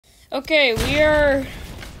Okay, we are...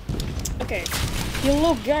 Okay.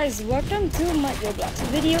 Hello guys, welcome to my WW3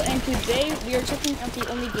 video, and today we are checking out the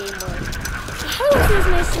only game mode. How does this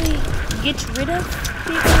nicely get rid of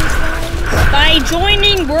people's lives? By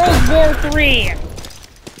joining World War 3.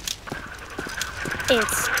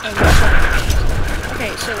 It's insane.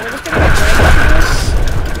 Okay, so we're just gonna get right into this.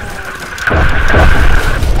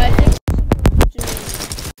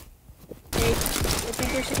 I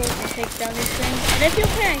think we're supposed to take down these things. And if you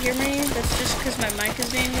can't hear me, that's just because my mic is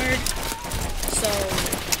being weird. So,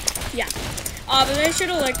 yeah. But make sure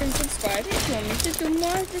to like and subscribe if you want me to do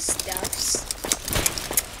more of this stuffs.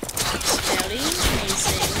 Very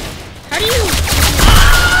amazing.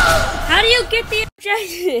 How do you get the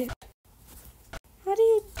objective? How do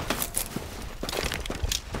you...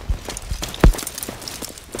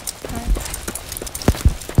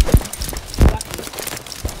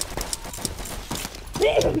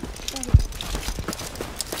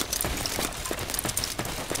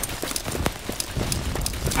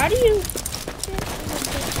 How do you...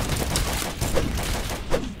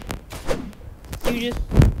 You just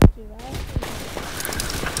do that?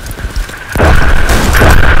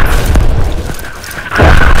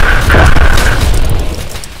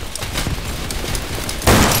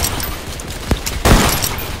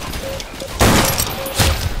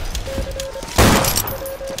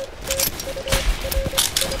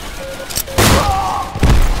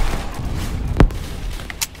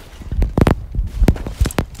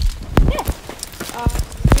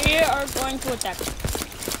 We are going to attack.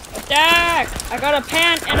 Attack! I got a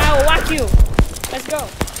pan and I will whack you. Let's go.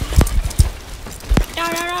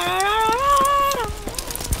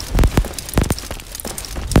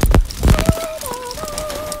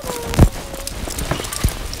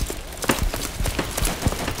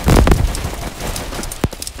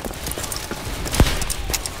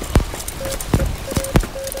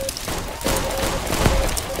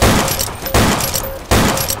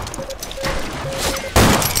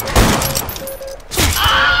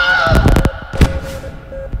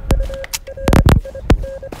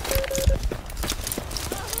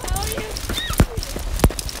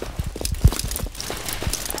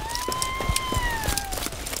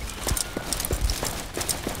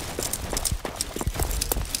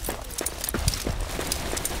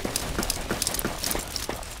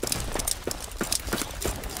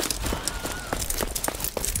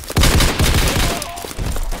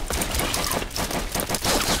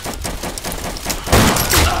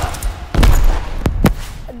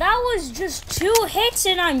 That was just 2 hits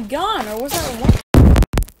and I'm gone, or was that a 1?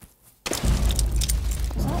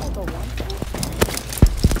 Was that like a 1?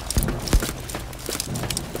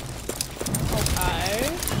 Okay.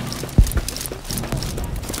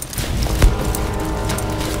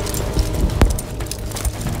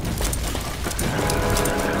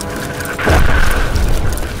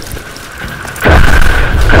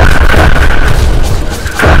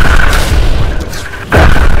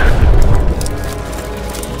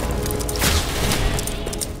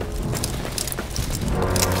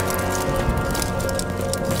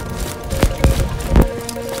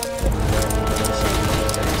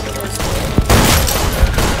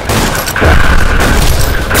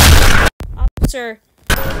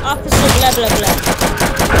 Officer blah blah blah.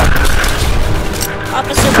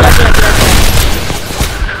 Officer blah blah blah blah.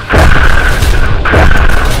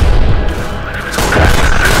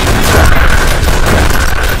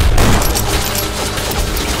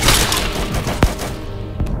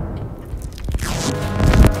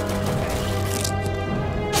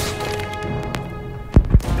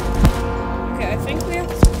 Okay, I think we have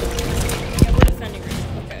to... Yeah, we're defending right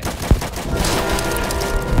now. Okay.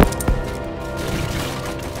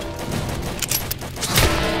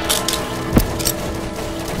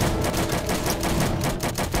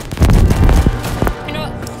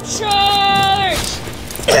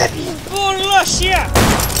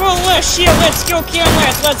 Felicia, let's go,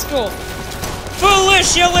 Camlet, let's go.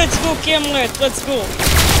 Felicia, let's go, Camlet, let's go.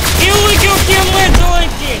 Here we go, Camlet, all I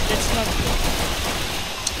did. That's not good.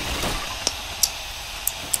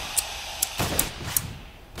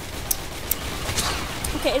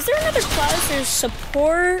 Okay, is there another class? There's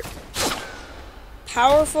support,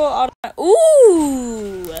 powerful, automatic.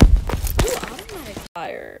 Ooh, automatic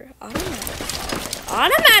fire.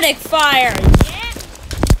 Automatic fire. Yeah.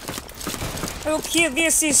 Okay,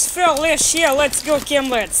 this is Felicia. Let's go,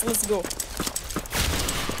 Camlets. Let's go.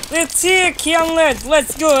 Attack, Camlet.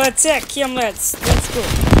 Let's go. Attack, Camlets. Let's go.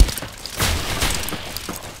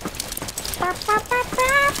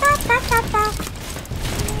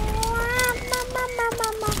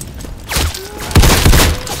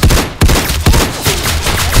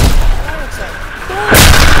 That looks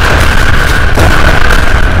like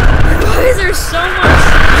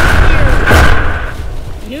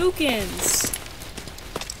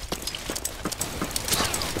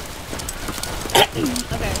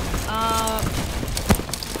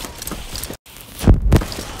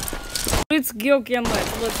Let's go, camera.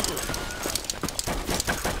 Let's go.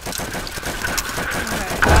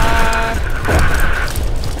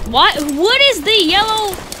 What? What is the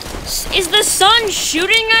yellow? Is the sun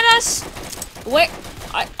shooting at us? Where?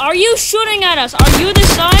 Are you shooting at us? Are you the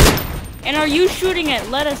sun? And are you shooting at?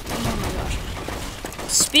 Let us. Oh my gosh.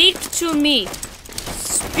 Speak to me.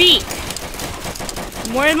 Speak.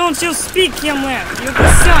 Why don't you speak, young man? You're the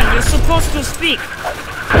sun. You're supposed to speak.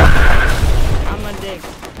 I'm a dick.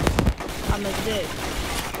 I'm a dick.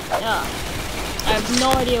 Yeah. I have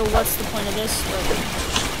no idea what's the point of this, but.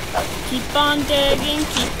 Keep on digging,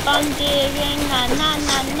 na na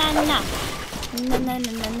na na na. Na na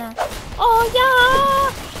na na na. Oh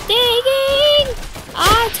yeah! Digging!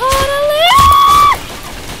 I totally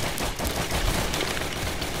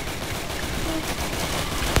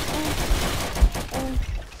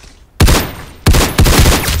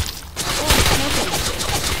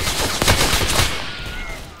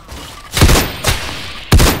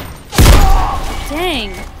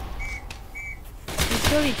Dang!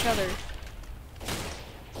 Kill each other.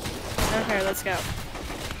 Okay, let's go.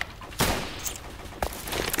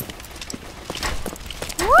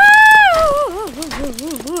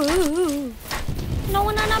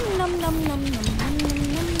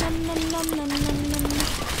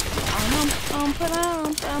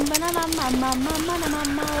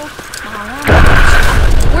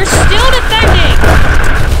 We're still defending.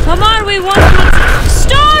 Come on, we want to.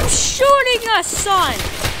 Stop shooting us, son.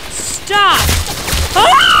 Stop.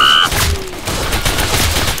 Ah!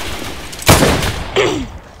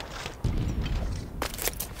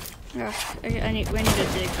 We need to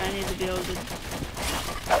dig. I need to be able to.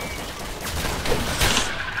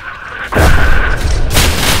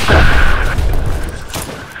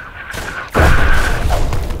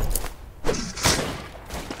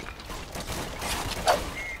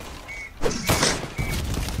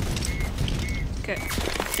 Okay,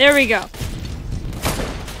 there we go.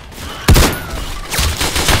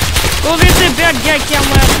 Oh, this is a bad guy,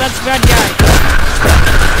 camera. That's a bad guy.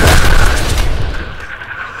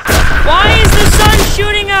 Why is the sun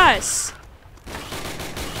shooting us?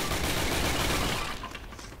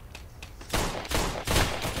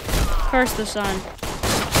 Curse the sun.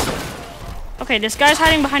 Okay, this guy's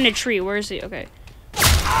hiding behind a tree. Where is he? Okay.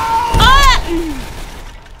 Ah!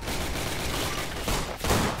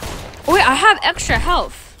 Oh, wait, I have extra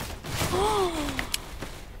health. Oh.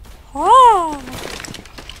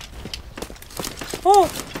 Oh,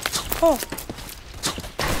 oh.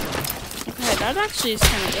 Okay, that actually is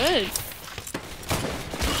kind of good.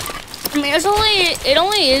 I mean, it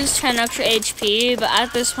only is 10 extra HP, but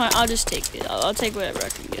at this point, I'll just take it. I'll take whatever I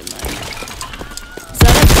can get, man. Is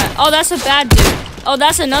that a bad? Oh, that's a bad dude. Oh,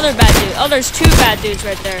 that's another bad dude. Oh, there's two bad dudes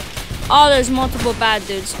right there. Oh, there's multiple bad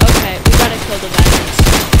dudes. Okay, we gotta kill the bad dudes.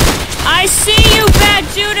 I see you, bad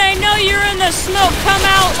dude. I know you're in the smoke. Come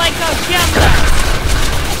out like a gambler.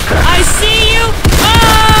 I see you.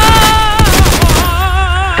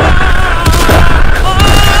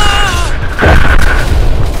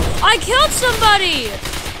 I killed somebody.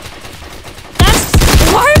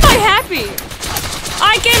 Why am I happy?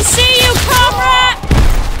 I can see you, comrade.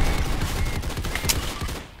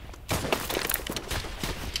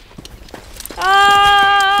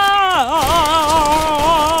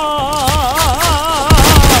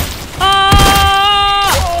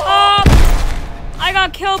 I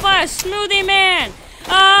got killed by a smoothie man.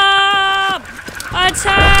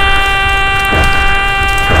 Attack!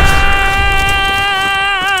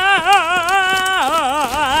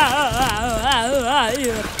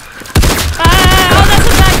 Oh, that's a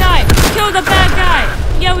bad guy. Kill the bad guy.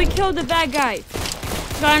 Yeah, we killed the bad guy.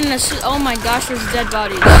 Got in a, oh my gosh, there's dead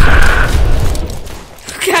bodies.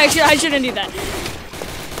 Okay, I shouldn't do that.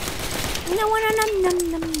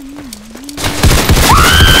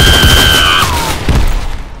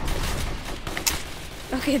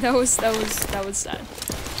 Okay, that was sad.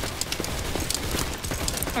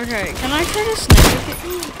 Okay, can I try to snipe it?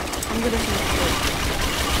 I'm gonna snipe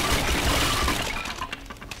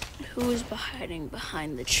it. Who is hiding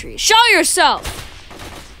behind the tree? Show yourself!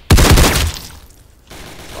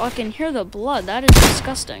 Oh, I can hear the blood. That is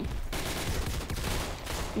disgusting.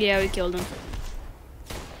 Yeah, we killed him.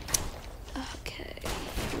 Okay,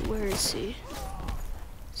 where is he?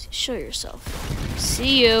 Show yourself.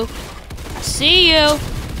 See you. I see you.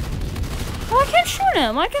 Oh, I can't shoot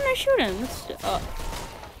him. Why can't I shoot him?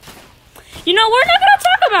 You know, we're not gonna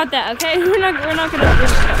talk about that, okay? We're not gonna.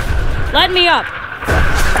 Let me up.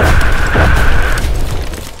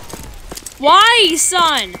 Why,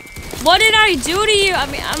 son? What did I do to you? I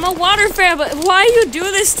mean, I'm a water fan, but why you do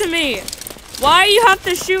this to me? Why you have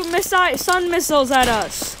to shoot sun missiles at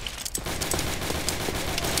us?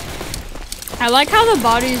 I like how the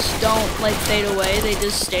bodies don't like fade away. They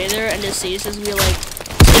just stay there and just cease as we like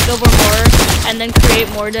take over more and then create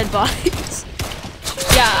more dead bodies.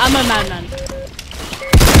 Yeah, I'm a madman.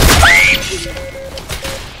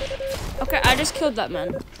 Okay, I just killed that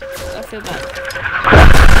man. I feel bad.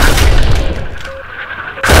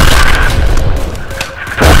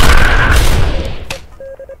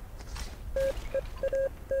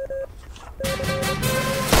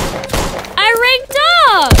 I ranked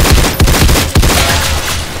up!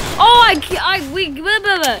 Oh,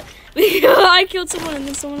 I killed someone and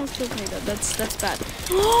then someone else killed me. That's bad.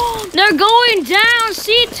 They're going down.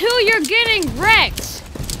 C2, you're getting wrecked.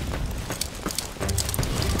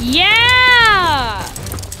 Yeah.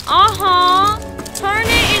 Turn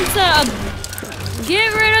it into a.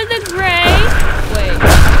 Get rid of the gray. Wait.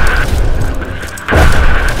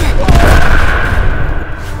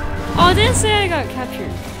 Oh, I didn't say I got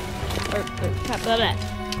captured.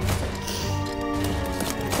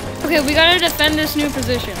 Okay, we gotta defend this new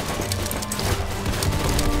position.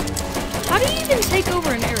 How do you even take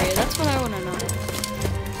over an area? That's what I wanna know.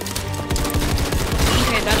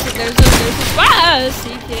 Okay, that's it. There's a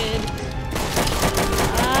sea kid.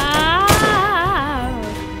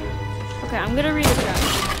 Okay, I'm gonna read the chat.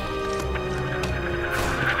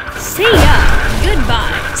 See ya.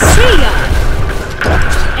 Goodbye. See ya.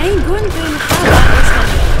 Ain't going to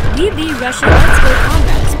we be Russia. Let's go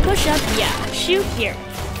combats. Push up. Yeah. Shoot here.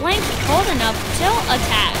 Flank. Hold enough till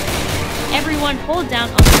attack. Everyone hold down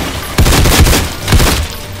on the.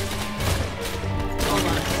 Hold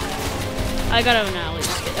on. I got an alley.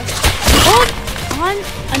 Okay. Hold on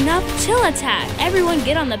enough till attack. Everyone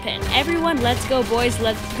get on the pin. Everyone, let's go, boys.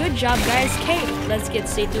 Good job, guys. Kate, let's get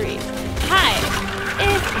C3. Hi.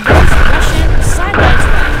 If there's Russian, sidelines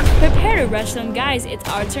right. Prepare to rush them, guys. It's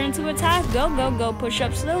our turn to attack. Go, go, go. Push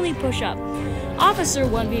up. Slowly push up. Officer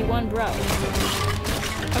 1v1, bro.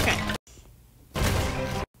 Okay.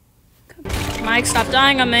 Mike, stop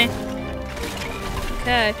dying on me.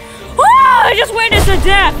 Okay. Oh, I just witnessed a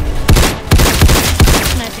death!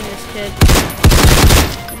 Sniping this kid.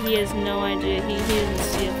 He has no idea. He doesn't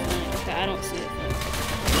see a thing. Okay, I don't see a thing.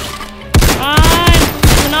 Run!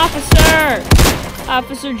 There's an officer!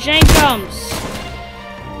 Officer Jenkins!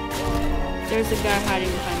 There's a guy hiding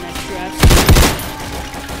behind that dress.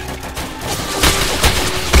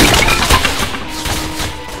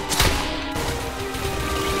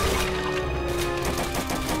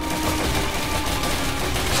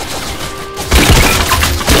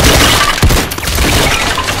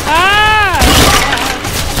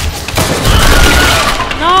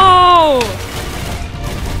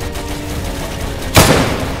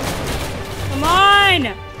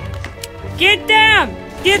 Get them!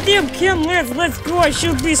 Get them, Kim, let's go. I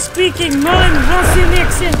should be speaking. Mullen, Wilson,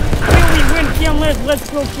 Nixon. Will we win, Kim, let's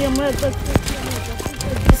go, Kim, let's go, Kim,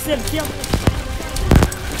 let's go, Kim.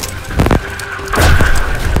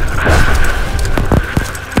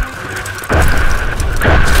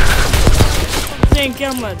 Saying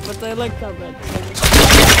Kim, but I like that,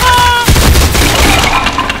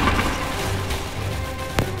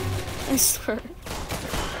 I swear.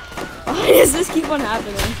 Why does this keep on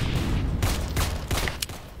happening?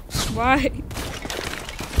 Why?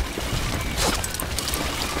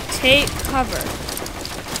 Take cover.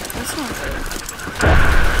 That's not good.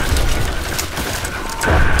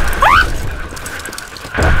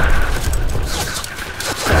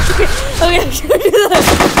 Okay, I should do that.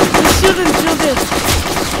 I shouldn't do this.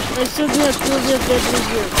 I should not do this every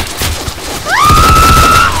year.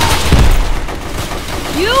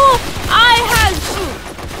 You!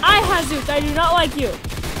 I do not like you.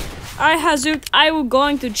 I will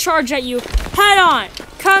going to charge at you head on.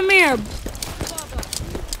 Come here.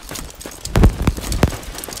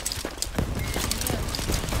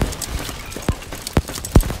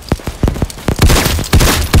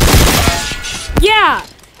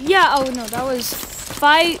 Yeah, oh no, that was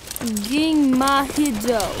fighting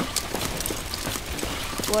Mahido.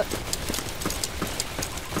 What?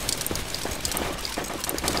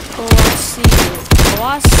 Oh, I see you. Oh,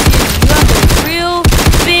 I see you. You have a real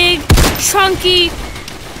big, chunky.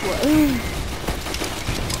 What?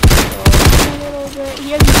 He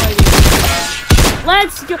has no idea.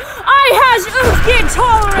 Let's go. Get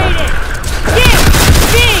tolerated. Get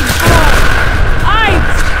big boy.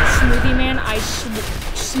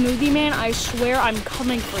 Smoothie man, I swear I'm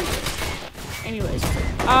coming for you. Anyways,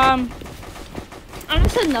 I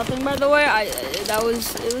just said nothing, by the way.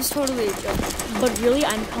 It was totally a joke. But really,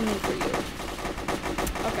 I'm coming for you.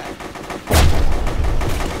 Okay.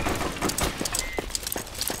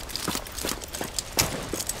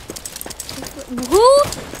 Who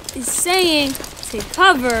is saying take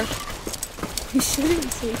cover We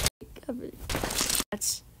shouldn't say cover.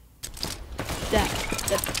 That's bad.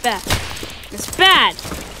 That's bad. That's bad.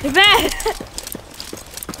 That's bad.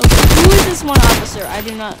 Okay, who is this one officer? I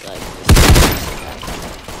do not like this.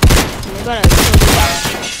 We gotta kill this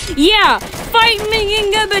officer. Yeah! Fight me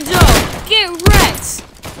in Gabajo! Get wrecked!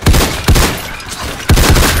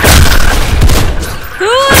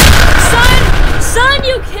 Son,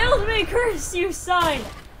 you killed me! Curse you, son!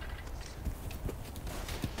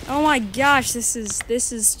 Oh my gosh, this is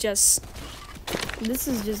just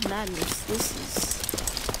madness.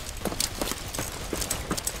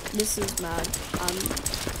 This is mad.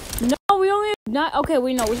 No, we only not okay.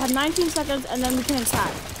 We know we have 19 seconds, and then we can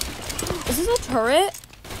attack. Is this a turret?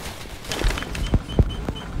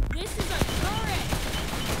 This is a turret.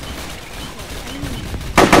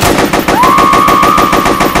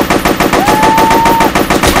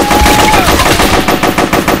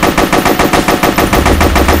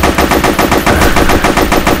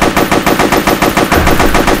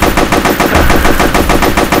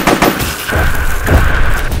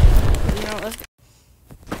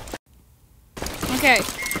 Okay.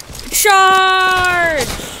 Charge!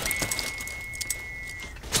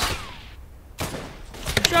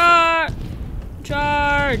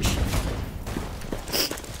 Charge!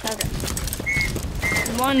 Okay.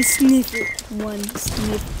 One sniff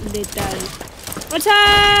little.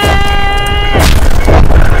 Attack!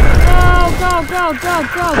 Go!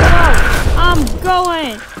 I'm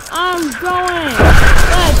going!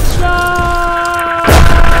 Let's go!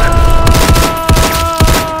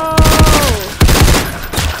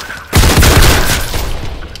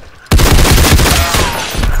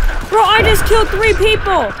 Bro, I just killed 3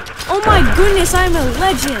 people! Oh my goodness, I'm a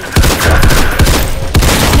legend!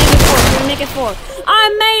 Make it 4. I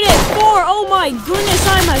made it 4! Oh my goodness,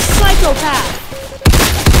 I'm a psychopath!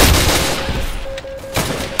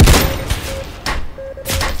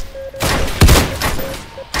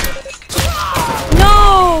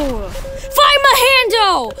 No! Fight my hand,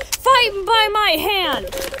 though! Fight by my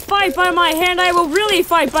hand! Fight by my hand, I will really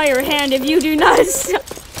fight by your hand if you do not stop.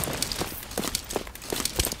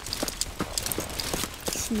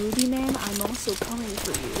 Smoothie man, I'm also coming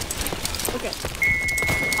for you. Okay.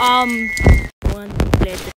 One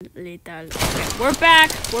little. Okay, we're back,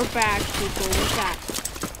 people. We're back.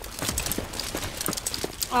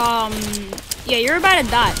 Yeah, you're about to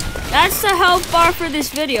die. That's the health bar for this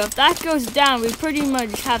video. If that goes down, we pretty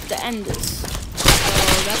much have to end this. So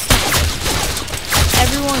that's not good.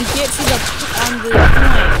 Everyone get to the point.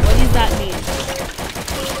 What does that mean?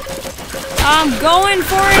 I'm going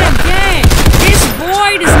for it again. This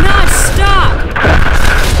boy does not stop.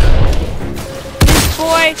 This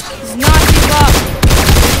boy does not give up.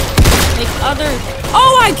 Like other.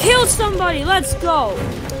 Oh, I killed somebody. Let's go.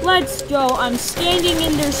 I'm standing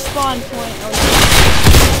in their spawn point.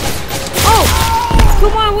 Oh,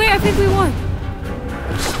 come on, wait. I think we won.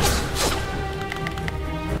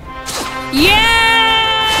 Yeah!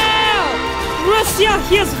 Russia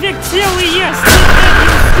is victorious!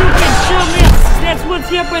 Stupid dumbass! That's what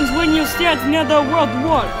happens when you start another world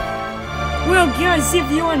war. Well guys, if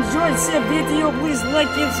you enjoyed this video, please like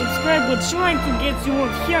and subscribe. We're trying to get to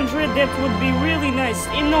 100, that would be really nice.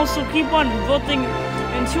 And also keep on voting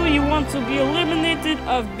until you want to be eliminated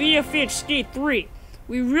of BFHD 3.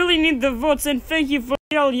 We really need the votes and thank you for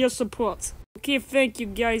all your support. Okay, thank you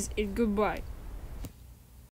guys and goodbye.